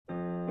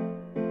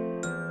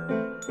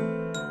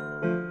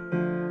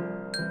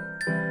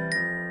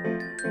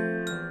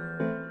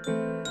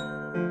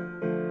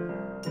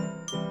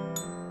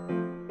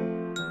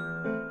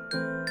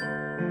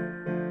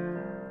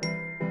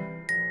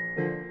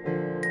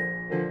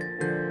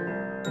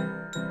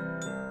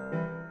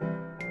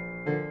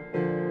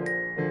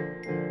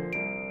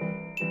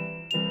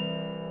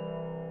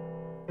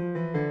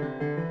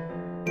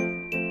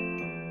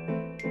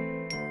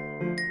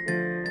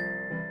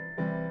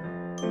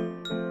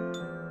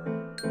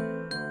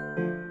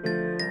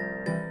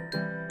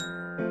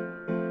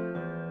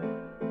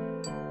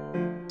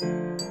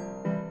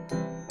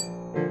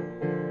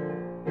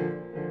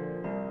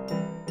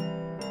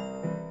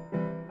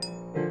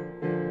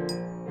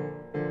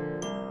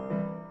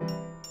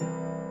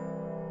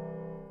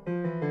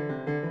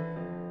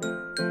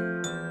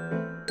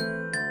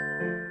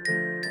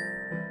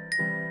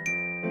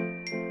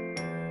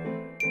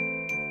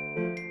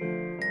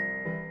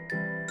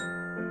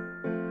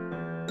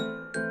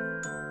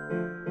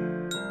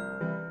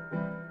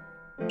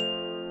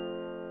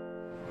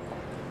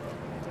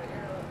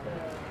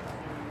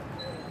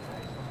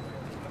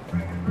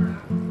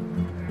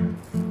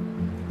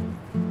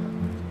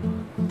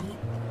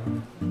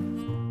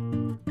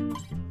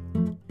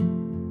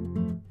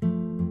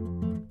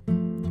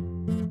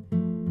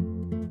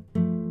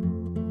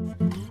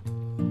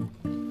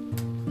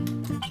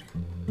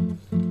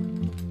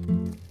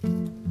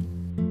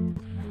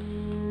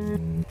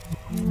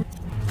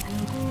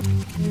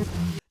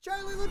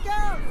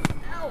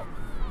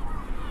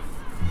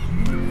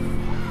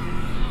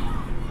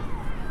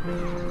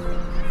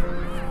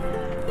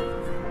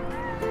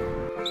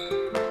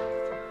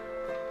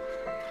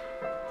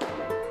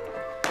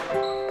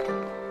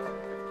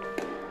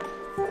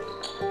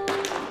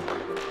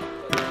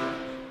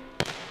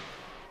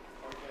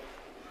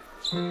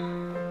Dr.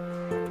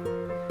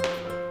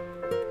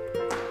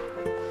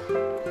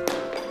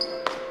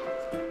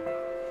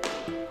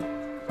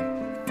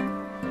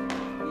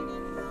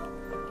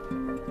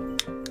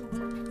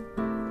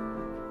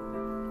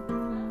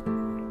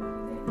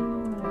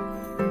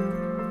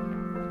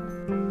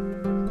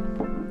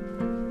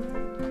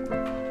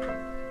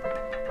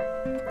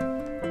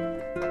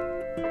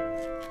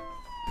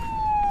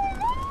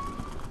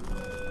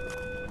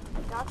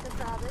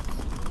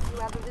 Kravitz, you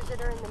have a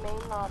visitor in the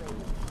main lobby.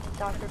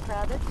 Dr.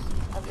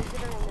 Kravitz, a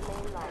visitor in the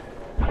main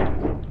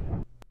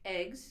lobby.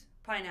 Eggs,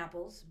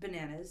 pineapples,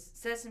 bananas,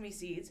 sesame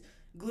seeds,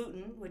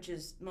 gluten, which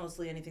is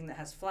mostly anything that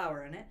has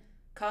flour in it,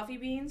 coffee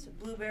beans,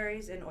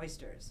 blueberries, and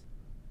oysters.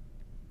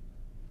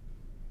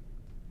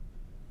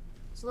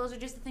 So those are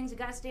just the things you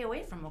gotta stay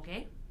away from,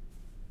 okay?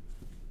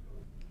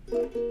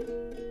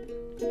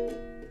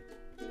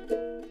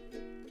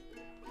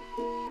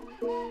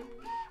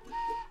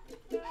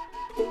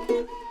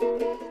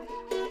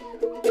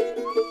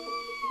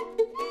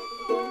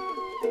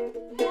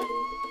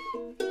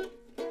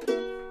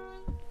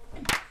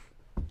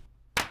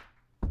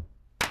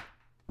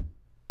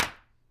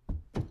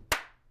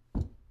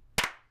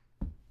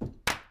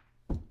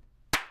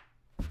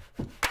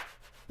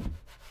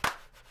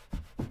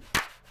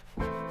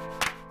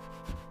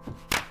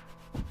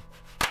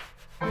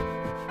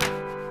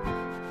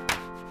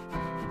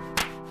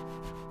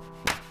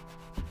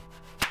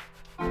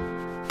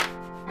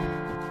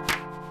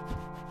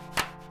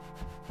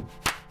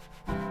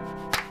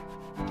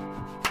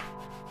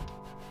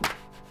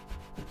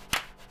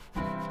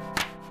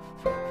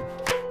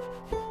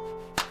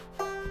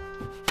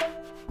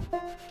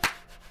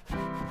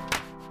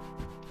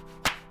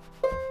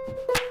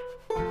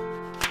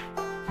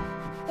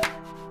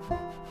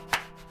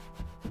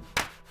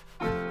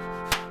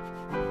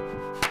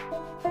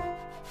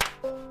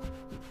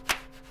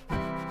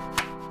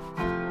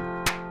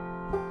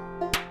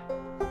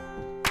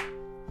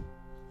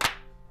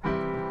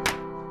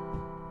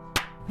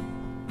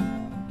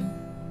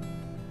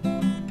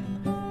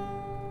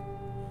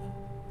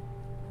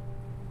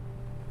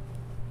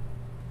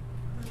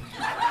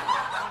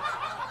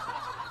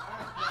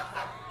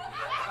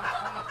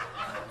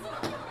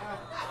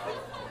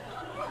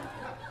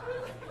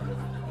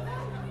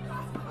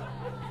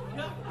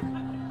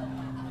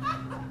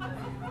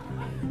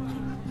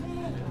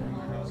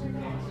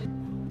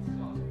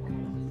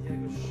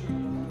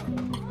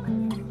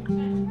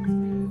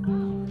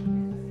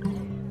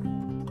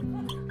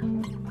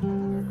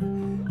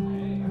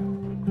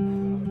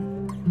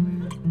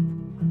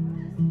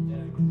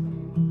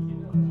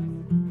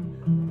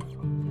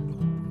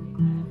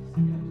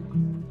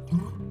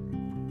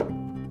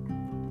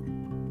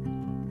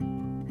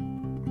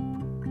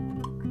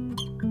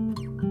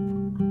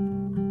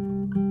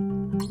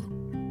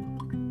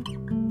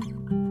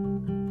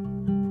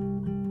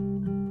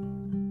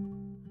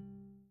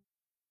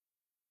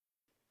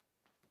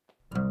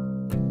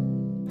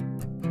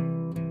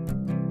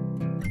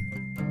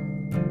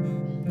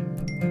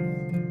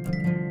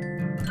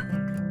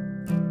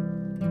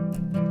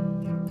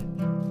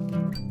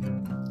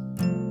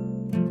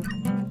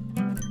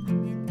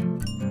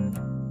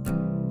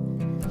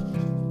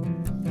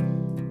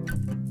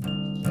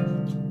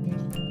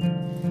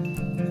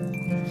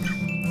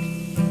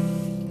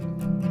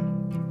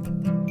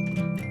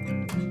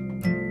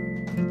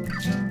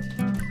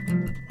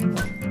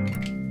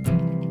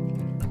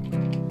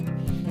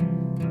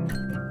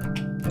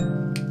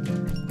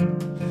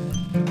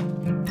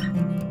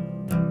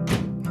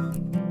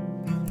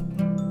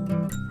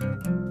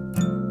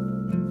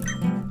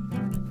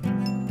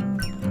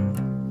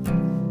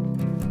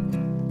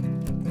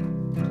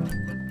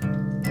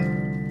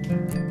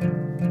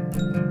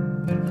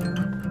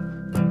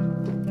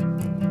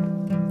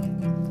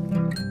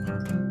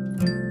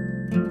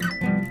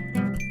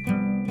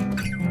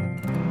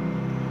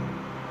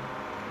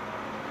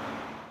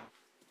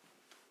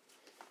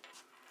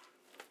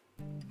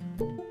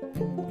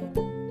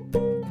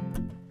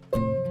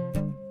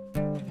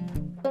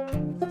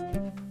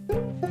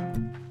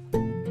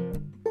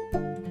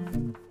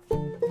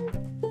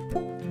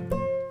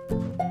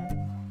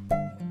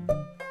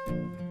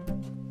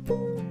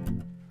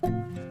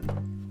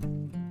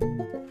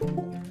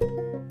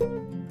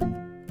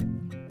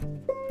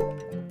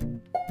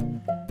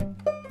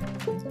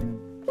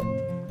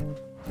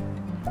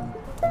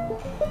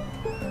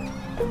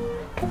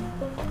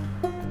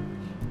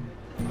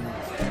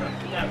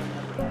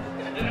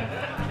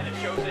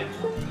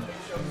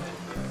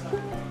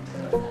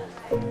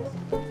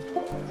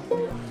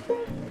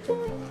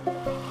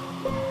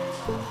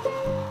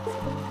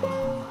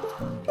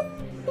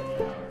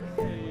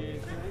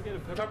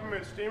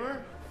 Peppermint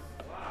steamer?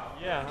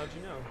 Yeah, how'd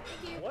you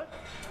know? What?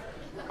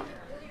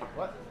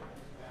 What?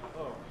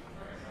 Oh.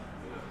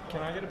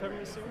 Can I get a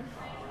peppermint steamer?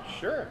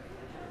 Sure.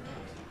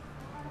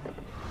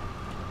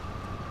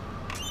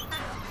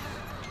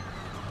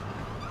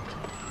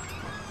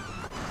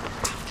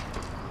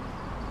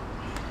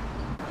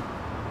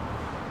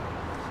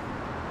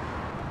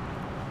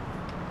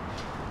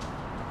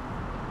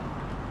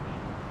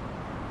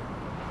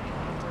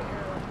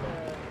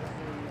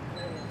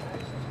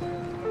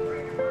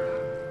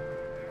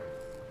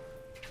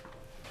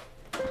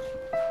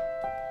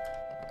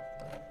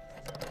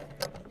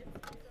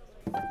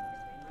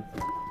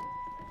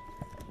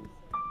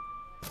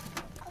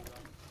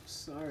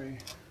 Sorry.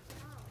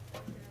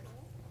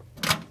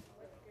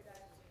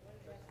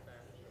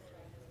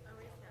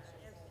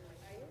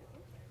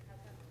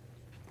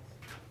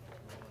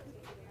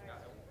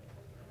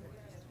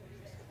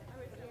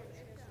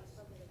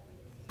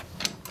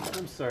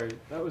 I'm sorry,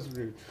 that was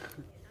rude.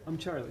 I'm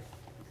Charlie.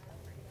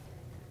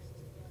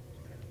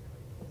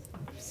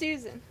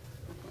 Susan.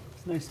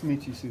 It's nice to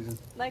meet you, Susan.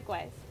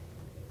 Likewise.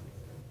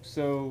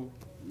 So,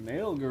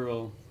 mail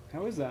girl,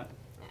 how is that?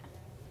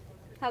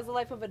 How's the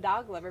life of a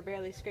dog lover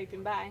barely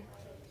scraping by?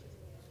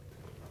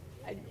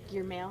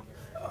 Your mail.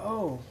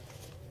 Oh,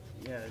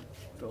 yeah,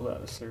 filled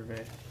out a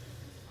survey.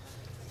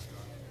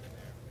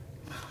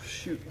 Oh,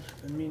 shoot,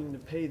 I've been meaning to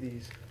pay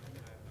these.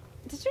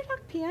 Did your dog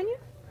pee on you?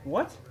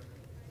 What?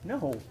 No,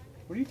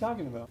 what are you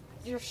talking about?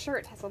 Your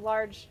shirt has a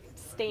large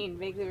stain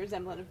vaguely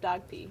resemblant of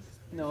dog pee.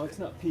 No, it's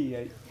not pee.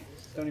 I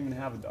don't even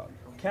have a dog.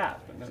 Cat,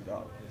 but no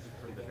dog.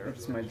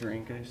 It's my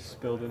drink. I just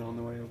spilled it on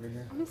the way over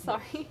here. I'm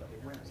sorry.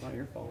 It's not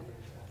your fault.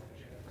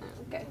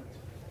 Okay.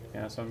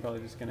 Yeah, so I'm probably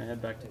just gonna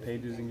head back to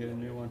Pages and get a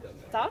new one.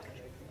 Dog?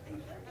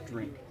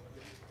 Drink.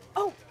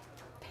 Oh,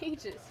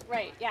 Pages.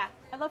 Right, yeah.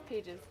 I love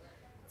Pages.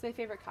 It's my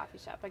favorite coffee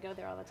shop. I go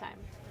there all the time.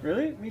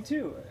 Really? Me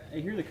too. I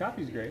hear the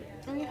coffee's great.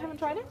 Oh, you haven't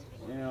tried it?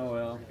 Yeah,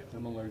 well,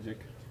 I'm allergic.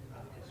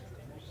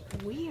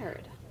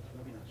 Weird.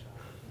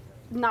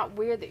 Not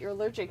weird that you're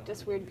allergic,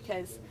 just weird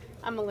because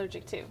I'm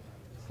allergic too.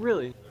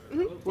 Really?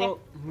 Mm-hmm. Well,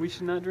 we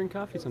should not drink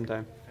coffee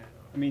sometime.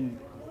 I mean,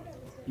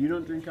 you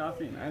don't drink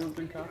coffee and I don't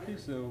drink coffee,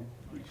 so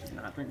we should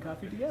not drink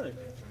coffee together.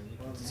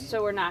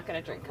 So we're not going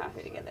to drink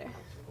coffee together.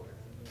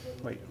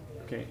 Wait,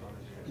 okay.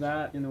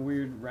 That, in a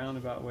weird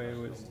roundabout way,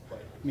 was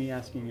me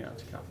asking you out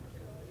to coffee.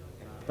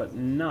 But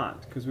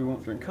not because we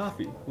won't drink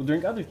coffee. We'll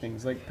drink other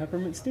things, like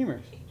peppermint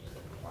steamers.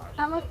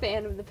 I'm a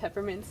fan of the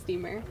peppermint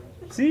steamer.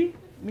 See?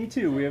 Me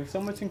too. We have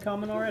so much in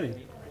common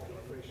already.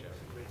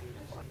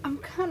 I'm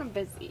kind of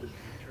busy.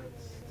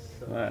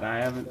 But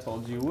I haven't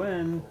told you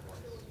when.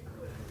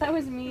 That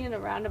was me in a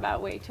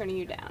roundabout way turning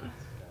you down.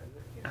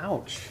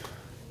 Ouch.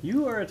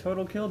 You are a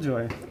total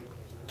killjoy.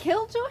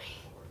 Killjoy?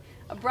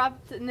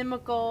 Abrupt,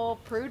 inimical,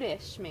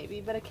 prudish,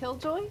 maybe, but a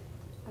killjoy?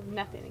 I have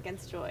nothing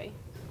against joy.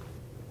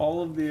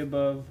 All of the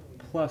above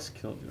plus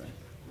killjoy.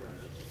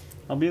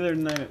 I'll be there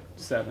tonight at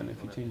 7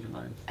 if you change your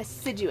mind.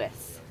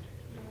 Assiduous.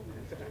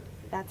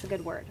 That's a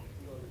good word.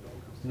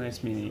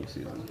 Nice meeting you,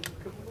 Susan.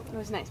 It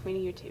was nice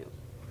meeting you too.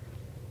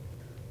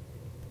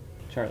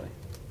 Charlie.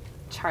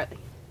 Charlie.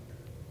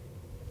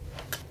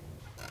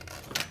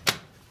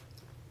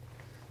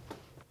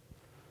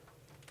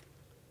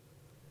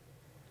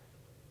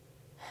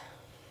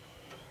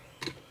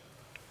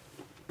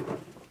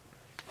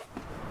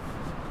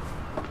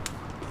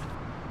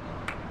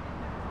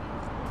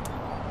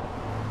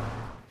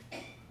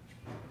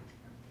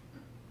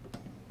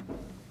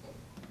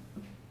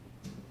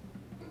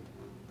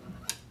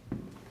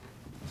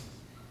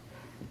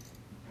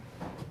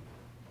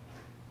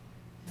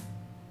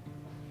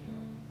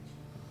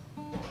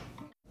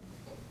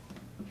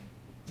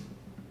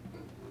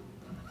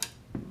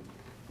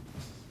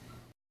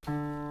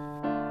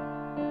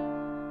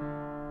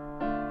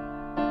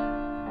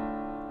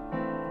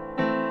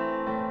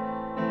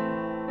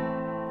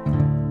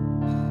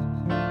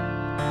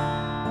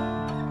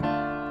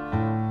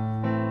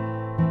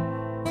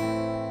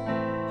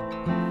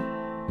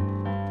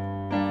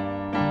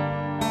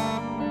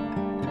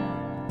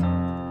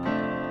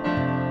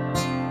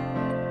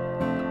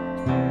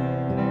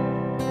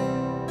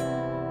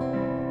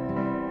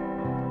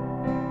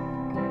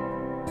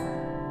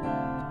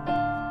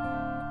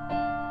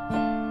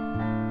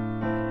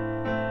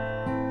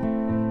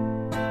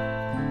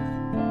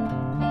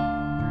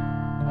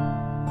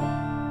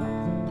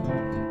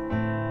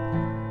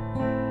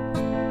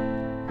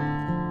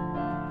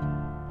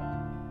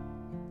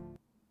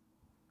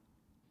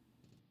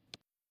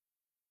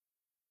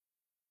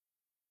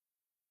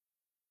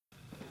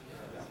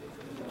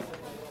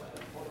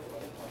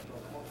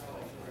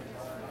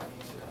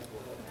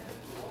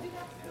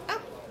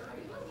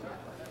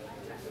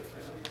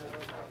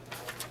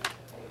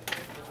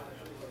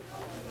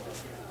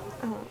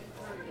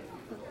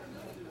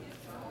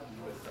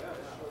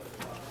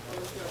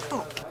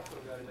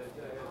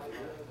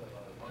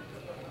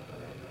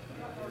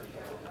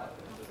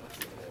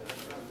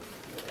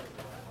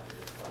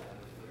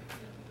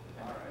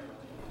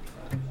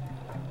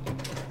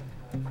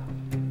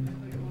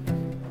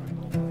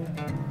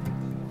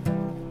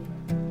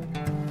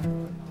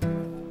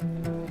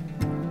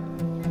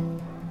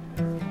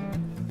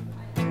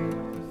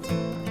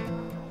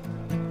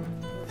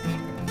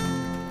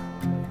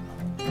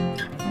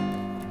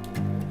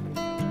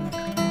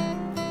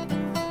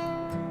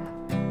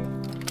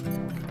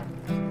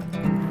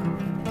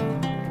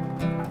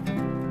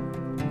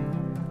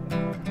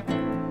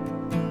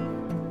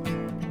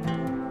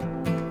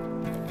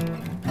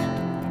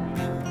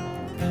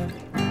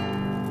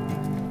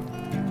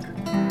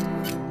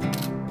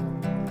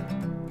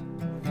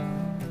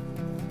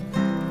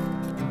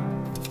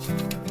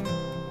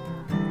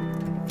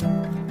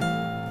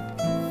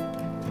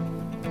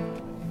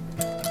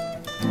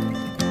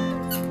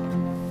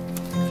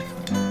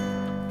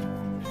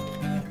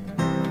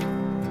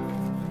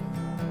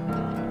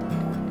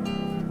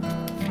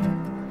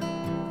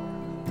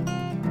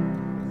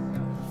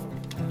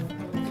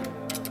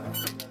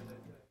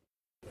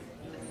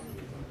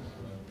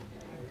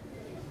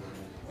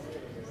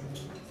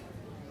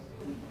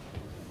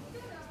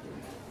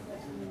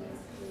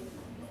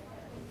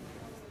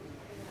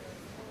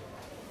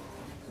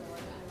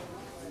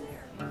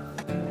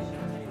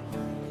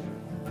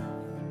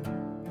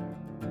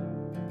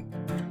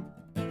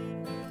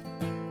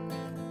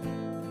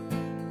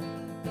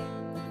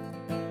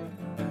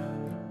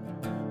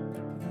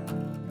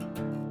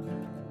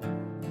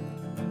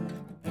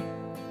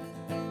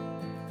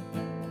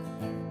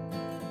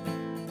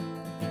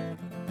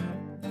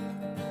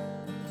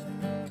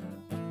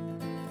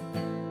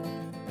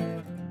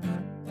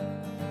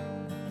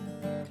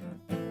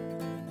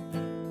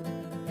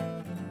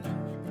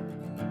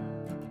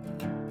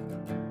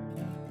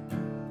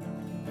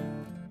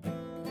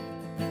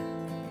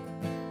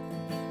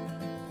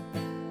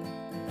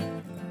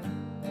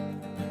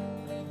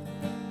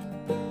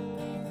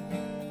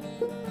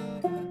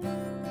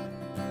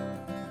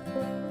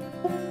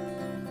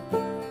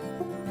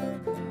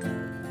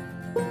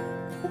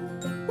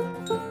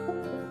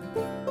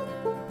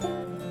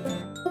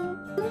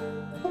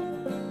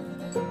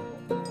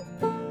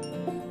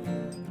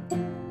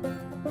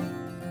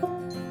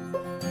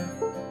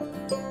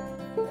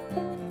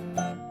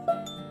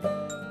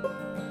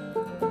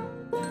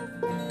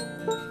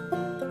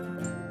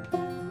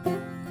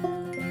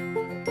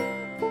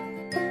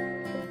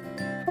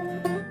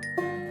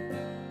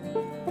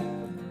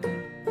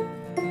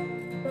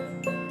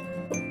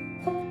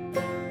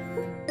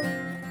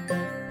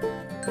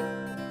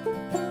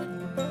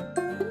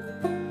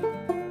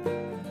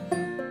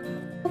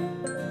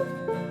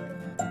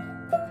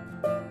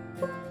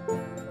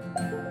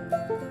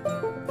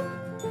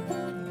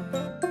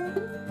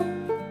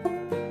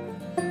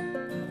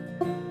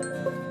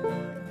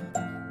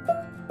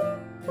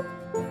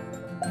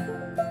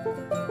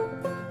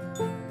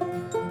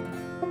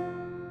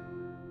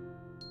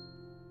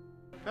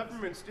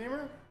 Peppermint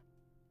steamer?